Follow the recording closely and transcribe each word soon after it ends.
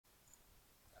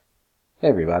Hey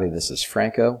everybody, this is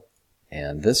Franco,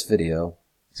 and this video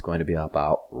is going to be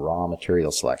about raw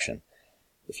material selection.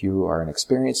 If you are an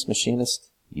experienced machinist,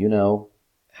 you know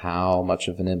how much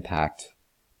of an impact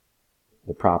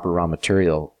the proper raw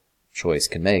material choice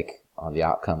can make on the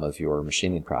outcome of your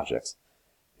machining projects.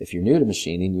 If you're new to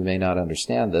machining, you may not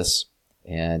understand this,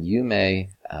 and you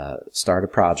may start a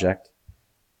project,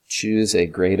 choose a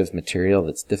grade of material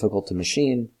that's difficult to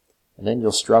machine, and then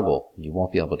you'll struggle. You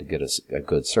won't be able to get a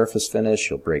good surface finish.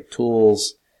 You'll break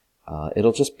tools.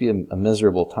 It'll just be a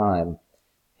miserable time,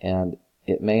 and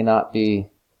it may not be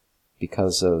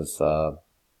because of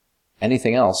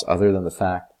anything else other than the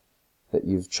fact that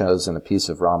you've chosen a piece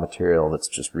of raw material that's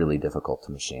just really difficult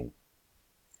to machine.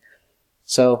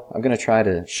 So I'm going to try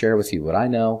to share with you what I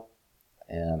know,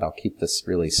 and I'll keep this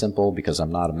really simple because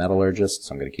I'm not a metallurgist,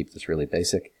 so I'm going to keep this really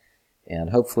basic.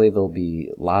 And hopefully there'll be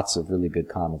lots of really good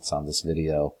comments on this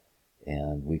video,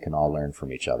 and we can all learn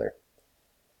from each other.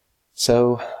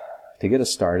 So, to get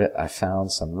us started, I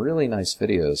found some really nice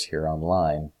videos here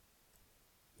online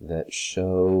that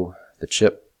show the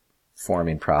chip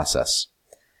forming process.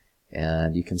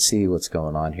 And you can see what's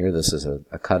going on here. This is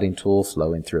a cutting tool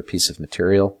flowing through a piece of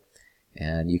material.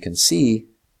 And you can see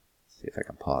if I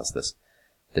can pause this,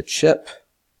 the chip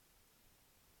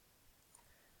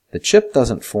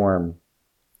doesn't form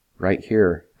right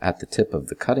here at the tip of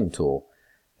the cutting tool.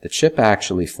 The chip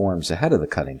actually forms ahead of the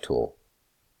cutting tool.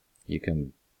 You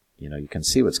can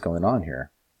see what's going on here.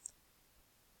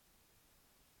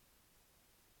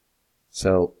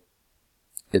 So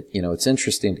it's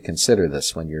interesting to consider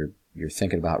this when you're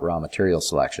thinking about raw material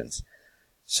selections.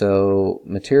 So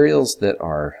materials that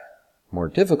are more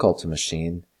difficult to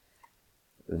machine,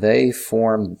 they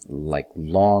form like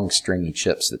long stringy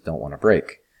chips that don't want to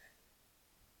break.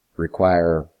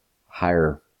 Require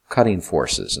higher cutting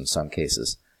forces in some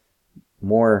cases.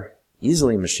 More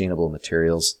easily machinable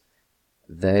materials,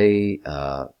 they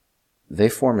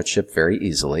form a chip very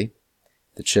easily.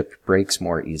 The chip breaks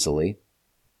more easily.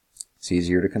 It's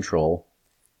easier to control.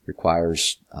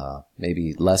 Requires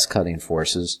maybe less cutting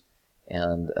forces,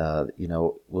 and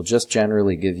will just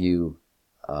generally give you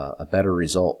a better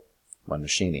result when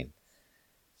machining.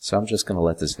 So I'm just going to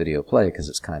let this video play because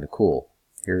it's kind of cool.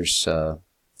 Here's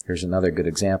another good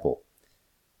example.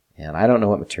 And I don't know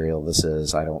what material this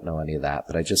is. I don't know any of that.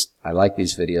 But I like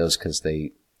these videos because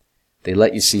they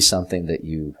let you see something that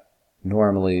you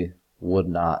normally would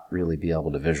not really be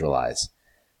able to visualize.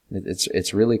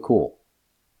 It's really cool.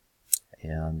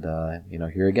 And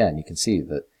here again, you can see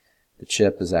that the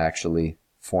chip is actually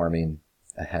forming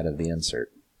ahead of the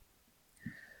insert.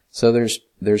 So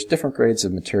there's different grades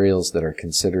of materials that are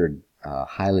considered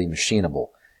highly machinable.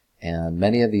 And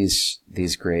many of these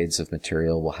grades of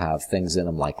material will have things in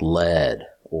them like lead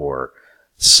or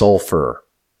sulfur,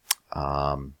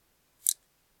 and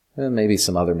maybe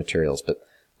some other materials, but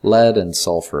lead and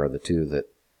sulfur are the two that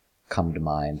come to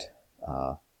mind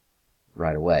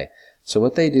right away. So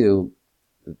what they do,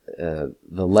 the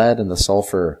lead and the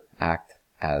sulfur act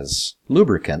as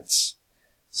lubricants.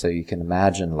 So you can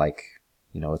imagine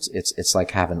it's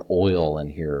like having oil in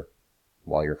here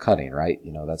while you're cutting, right?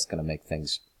 That's going to make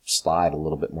things slide a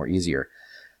little bit more easier.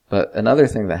 But another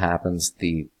thing that happens,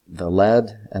 the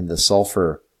lead and the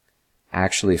sulfur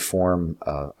actually form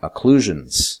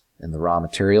occlusions in the raw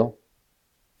material.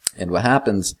 And what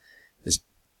happens is,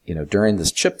 during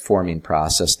this chip forming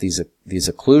process, these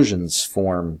occlusions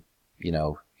form,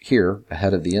 here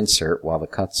ahead of the insert while the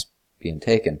cut's being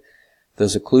taken.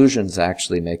 Those occlusions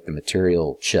actually make the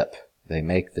material chip. They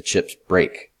make the chips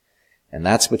break. And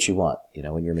that's what you want.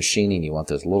 When you're machining, you want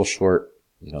those little short,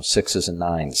 6s and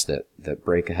 9s that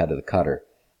break ahead of the cutter.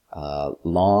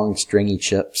 Long, stringy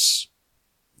chips,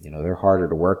 they're harder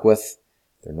to work with.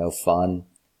 They're no fun.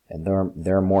 And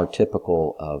they're more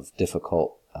typical of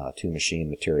difficult to machine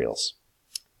materials.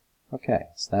 Okay,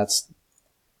 so that's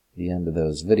the end of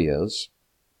those videos.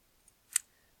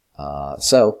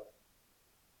 So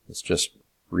let's just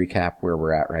recap where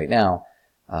we're at right now.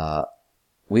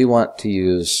 We want to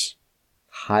use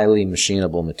highly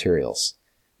machinable materials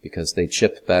because they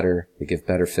chip better, they give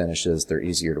better finishes, they're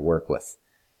easier to work with.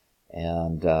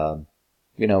 And, on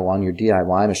your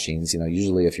DIY machines,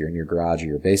 usually if you're in your garage or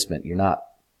your basement, you're not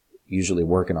usually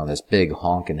working on this big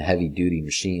honking heavy duty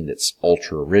machine that's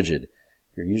ultra rigid.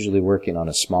 You're usually working on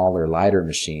a smaller, lighter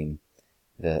machine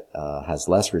that has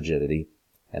less rigidity,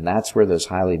 and that's where those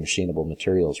highly machinable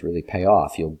materials really pay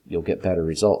off. You'll get better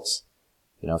results.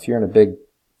 If you're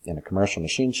in a commercial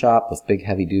machine shop with big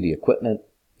heavy duty equipment,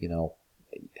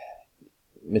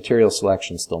 material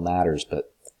selection still matters,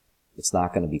 but it's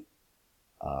not going to be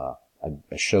a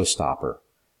showstopper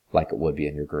like it would be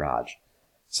in your garage.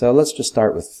 So let's just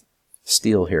start with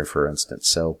steel here, for instance.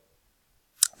 So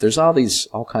there's all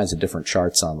kinds of different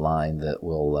charts online that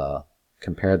will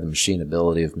compare the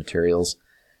machinability of materials,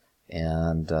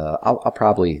 and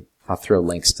I'll throw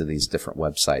links to these different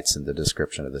websites in the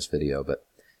description of this video. But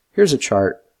here's a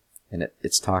chart, and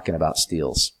it's talking about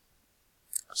steels.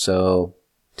 So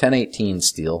 1018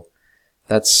 steel.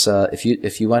 That's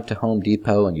if you went to Home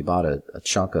Depot and you bought a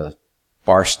chunk of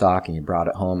bar stock and you brought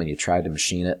it home and you tried to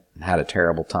machine it and had a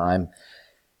terrible time,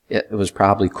 it was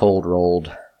probably cold rolled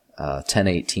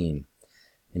 1018.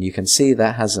 And you can see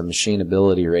that has a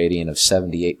machinability rating of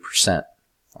 78%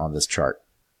 on this chart.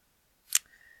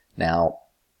 Now,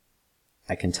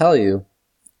 I can tell you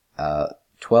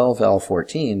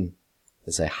 12L14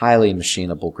 is a highly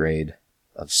machinable grade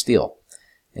of steel.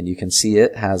 And you can see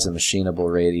it has a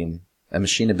machinability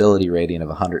rating of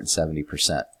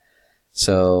 170%.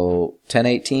 So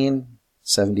 1018,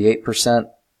 78%,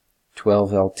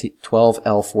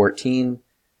 12L14,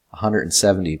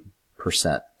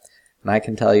 170%. And I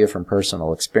can tell you from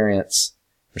personal experience,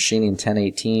 machining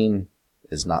 1018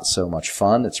 is not so much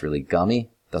fun. It's really gummy,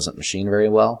 doesn't machine very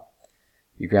well.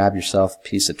 You grab yourself a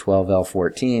piece of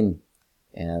 12L14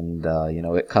 and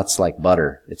it cuts like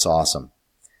butter. It's awesome.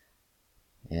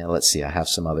 And let's see, I have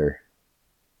some other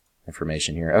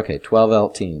information here. Okay,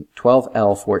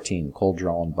 12L14 cold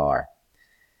drawn bar,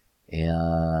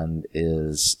 and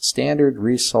is standard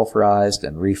resulfurized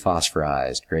and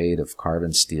rephosphorized grade of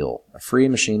carbon steel, a free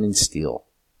machining steel.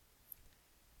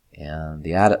 And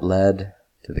the added lead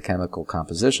to the chemical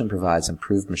composition provides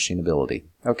improved machinability.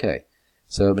 Okay,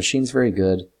 so machine's very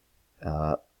good.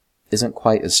 Isn't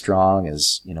quite as strong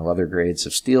as other grades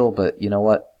of steel, but you know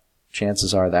what?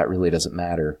 Chances are that really doesn't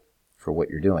matter for what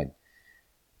you're doing.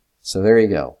 So there you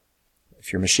go.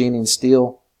 If you're machining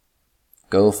steel,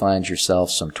 go find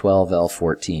yourself some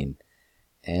 12L14.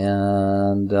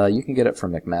 And you can get it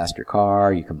from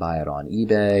McMaster-Carr. You can buy it on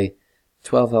eBay.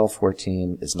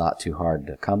 12L14 is not too hard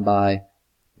to come by.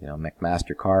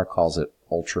 McMaster-Carr calls it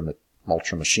ultra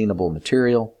machinable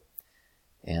material.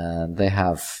 And they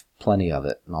have plenty of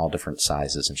it in all different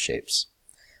sizes and shapes.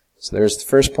 So there's the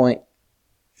first point.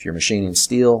 If you're machining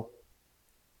steel,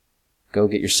 go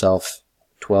get yourself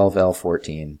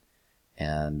 12L14,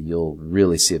 and you'll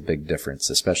really see a big difference,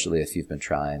 especially if you've been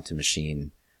trying to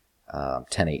machine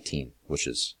 1018, which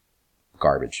is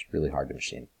garbage, really hard to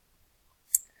machine.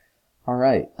 All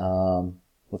right,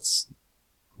 let's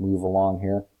move along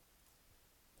here,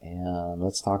 and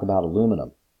let's talk about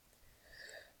aluminum.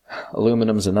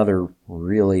 Aluminum is another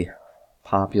really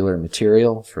popular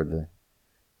material for the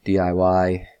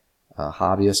DIY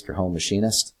hobbyist or home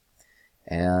machinist.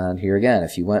 And here again,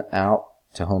 if you went out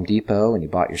to Home Depot and you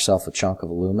bought yourself a chunk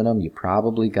of aluminum, you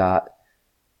probably got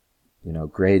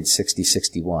grade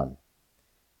 6061,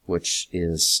 which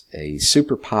is a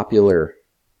super popular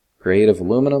grade of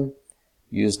aluminum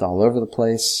used all over the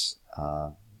place.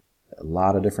 A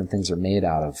lot of different things are made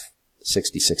out of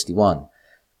 6061.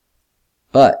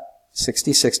 But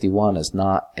 6061 is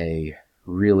not a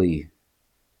really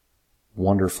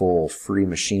wonderful free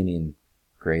machining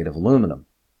grade of aluminum.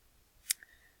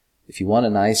 If you want a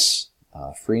nice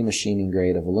free machining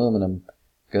grade of aluminum,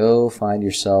 go find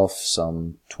yourself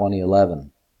some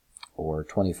 2011 or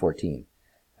 2014.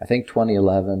 I think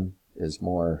 2011 is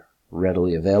more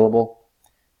readily available,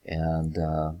 and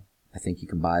I think you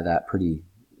can buy that pretty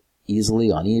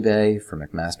easily on eBay from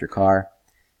McMaster-Carr.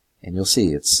 And you'll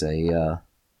see it's a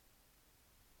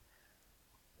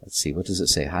let's see, what does it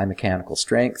say? High mechanical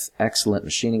strength, excellent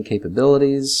machining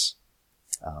capabilities,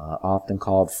 often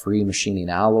called free machining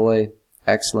alloy,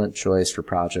 excellent choice for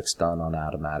projects done on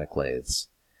automatic lathes.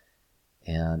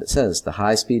 And it says, the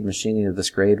high-speed machining of this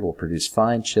grade will produce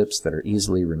fine chips that are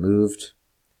easily removed,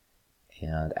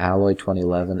 and Alloy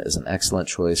 2011 is an excellent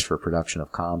choice for production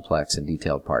of complex and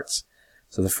detailed parts.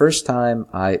 So the first time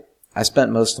I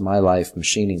spent most of my life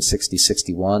machining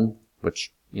 6061,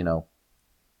 which,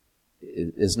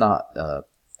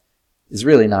 is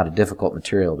really not a difficult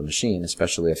material to machine,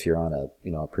 especially if you're on a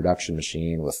production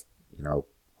machine with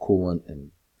coolant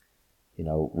and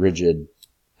rigid,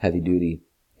 heavy duty,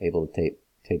 able to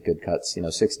take good cuts.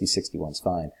 6061's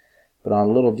fine, but on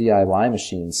a little DIY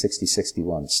machine,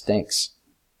 6061 stinks.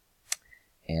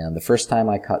 And the first time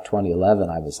I cut 2011,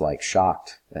 I was like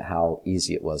shocked at how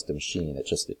easy it was to machine. It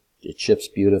chips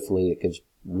beautifully. It gives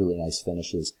really nice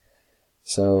finishes.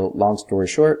 So, long story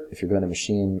short, if you're going to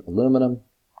machine aluminum,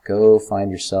 go find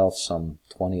yourself some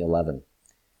 2011.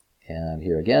 And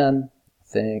here again, I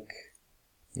think,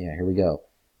 here we go.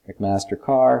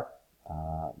 McMaster-Carr,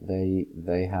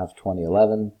 they have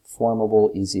 2011,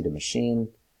 formable, easy to machine,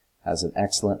 has an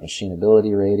excellent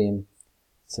machinability rating,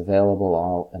 It's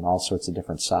available in all sorts of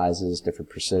different sizes, different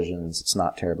precisions. It's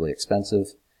not terribly expensive,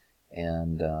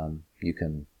 and you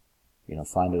can,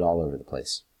 find it all over the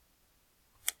place.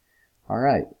 All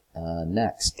right,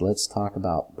 next, let's talk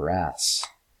about brass.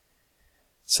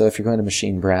 So if you're going to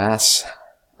machine brass,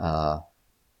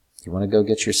 you want to go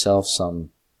get yourself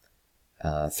some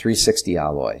 360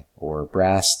 alloy, or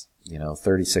brass,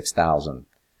 36,000,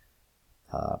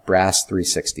 brass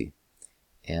 360.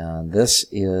 And this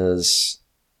is,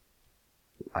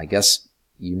 I guess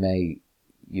you may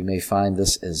find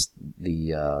this as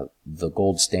the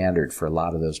gold standard for a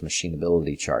lot of those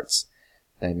machinability charts.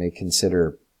 They may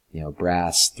consider,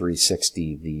 brass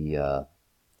 360 the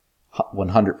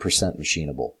 100%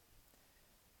 machinable.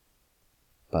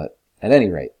 But at any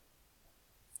rate,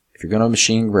 if you're going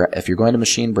to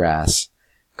machine brass,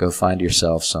 go find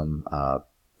yourself some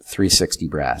 360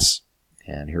 brass.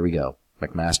 And here we go.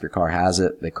 McMaster-Carr has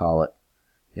it. They call it,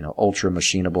 ultra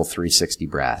machinable 360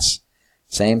 brass.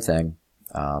 Same thing.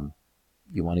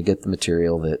 You want to get the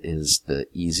material that is the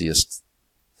easiest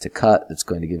to cut, that's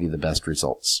going to give you the best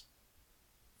results.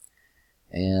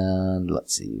 And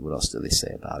let's see, what else do they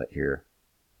say about it here?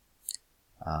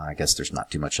 I guess there's not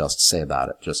too much else to say about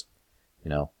it. Just,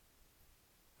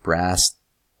 brass,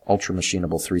 ultra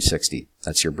machinable 360.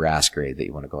 That's your brass grade that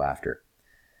you want to go after.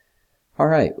 All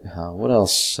right, what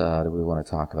else do we want to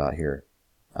talk about here?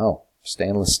 Oh,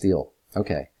 stainless steel.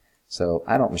 Okay, so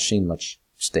I don't machine much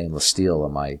stainless steel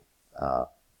in my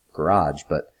garage,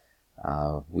 but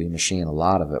we machine a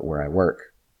lot of it where I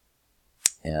work.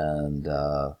 And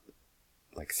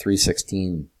like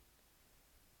 316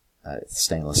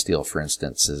 stainless steel, for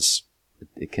instance,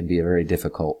 it can be a very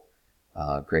difficult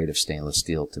grade of stainless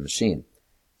steel to machine,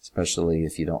 especially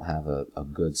if you don't have a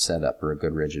good setup or a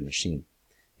good rigid machine.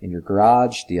 In your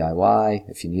garage, DIY,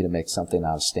 if you need to make something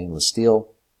out of stainless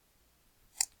steel,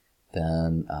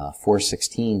 then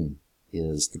 416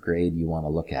 is the grade you want to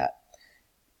look at.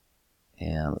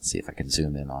 And let's see if I can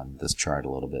zoom in on this chart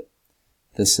a little bit.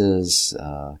 This is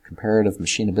comparative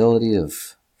machinability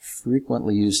of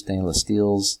frequently used stainless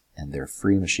steels and their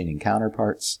free machining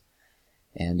counterparts.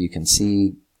 And you can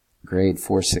see grade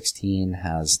 416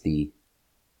 has the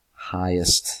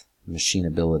highest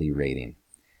machinability rating.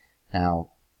 Now,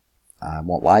 I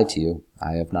won't lie to you,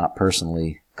 I have not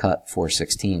personally cut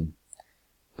 416,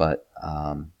 but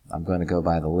I'm going to go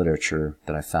by the literature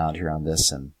that I found here on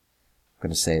this, and I'm going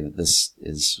to say that this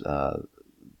is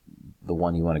the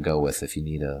one you want to go with if you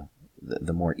need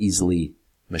the more easily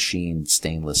machined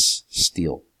stainless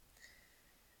steel.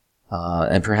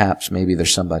 And perhaps maybe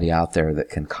there's somebody out there that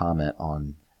can comment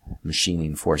on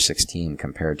machining 416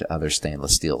 compared to other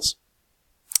stainless steels.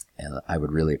 And I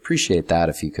would really appreciate that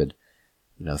if you could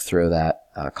throw that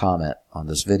comment on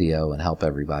this video and help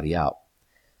everybody out.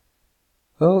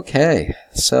 Okay,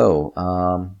 so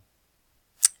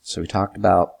we talked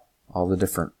about all the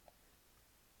different,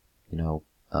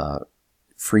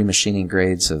 free machining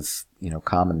grades of,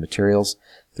 common materials.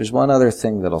 There's one other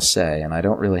thing that I'll say, and I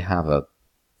don't really have a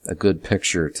good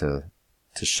picture to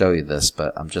show you this,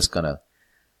 but I'm just going to,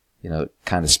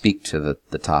 kind of speak to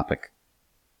the topic.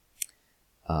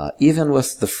 Even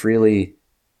with the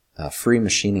free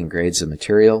machining grades of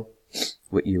material,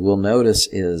 what you will notice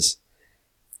is,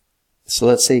 so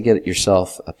let's say you get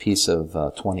yourself a piece of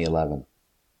 2011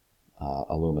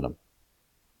 aluminum.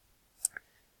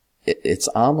 It's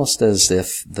almost as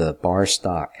if the bar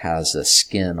stock has a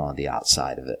skin on the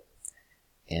outside of it.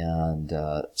 And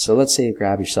so let's say you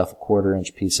grab yourself a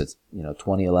 1/4-inch piece of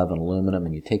 2011 aluminum,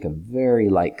 and you take a very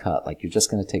light cut, like you're just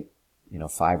going to take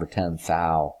 5 or 10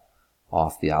 thou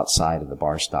off the outside of the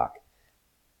bar stock.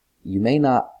 You may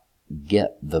not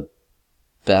get the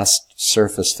best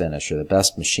surface finish or the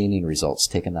best machining results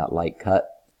taking that light cut.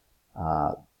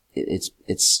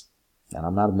 It's and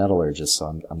I'm not a metallurgist,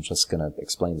 so I'm just going to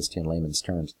explain this to you in layman's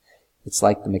terms. It's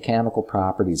like the mechanical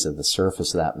properties of the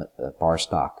surface of that bar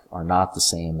stock are not the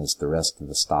same as the rest of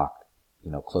the stock,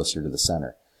 closer to the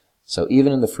center. So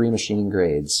even in the free machining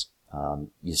grades,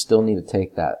 you still need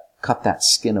to cut that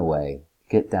skin away,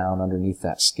 get down underneath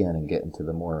that skin and get into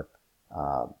the more,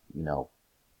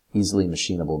 easily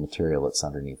machinable material that's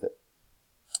underneath it.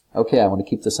 Okay, I want to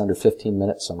keep this under 15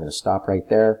 minutes, so I'm going to stop right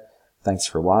there. Thanks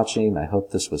for watching. I hope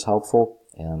this was helpful.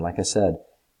 And like I said,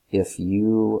 if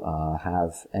you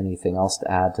have anything else to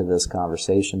add to this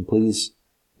conversation, please,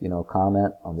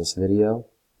 comment on this video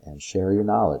and share your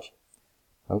knowledge.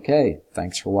 Okay,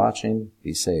 thanks for watching.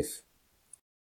 Be safe.